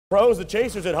Pros, the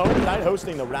Chasers at home tonight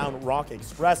hosting the Round Rock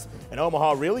Express, and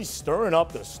Omaha really stirring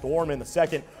up the storm in the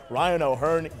second. Ryan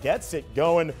O'Hearn gets it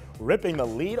going, ripping the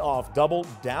lead-off double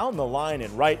down the line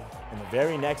and right. And the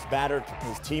very next batter,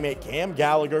 his teammate Cam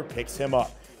Gallagher picks him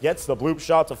up. Gets the bloop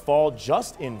shot to fall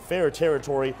just in fair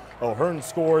territory. O'Hearn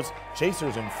scores,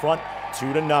 Chasers in front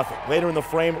 2-0. Later in the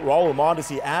frame, Raul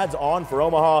Mondesi adds on for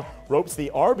Omaha, ropes the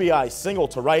RBI single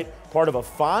to right, part of a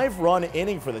 5-run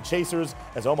inning for the Chasers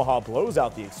as Omaha blows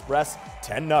out the Express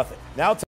 10-0. Now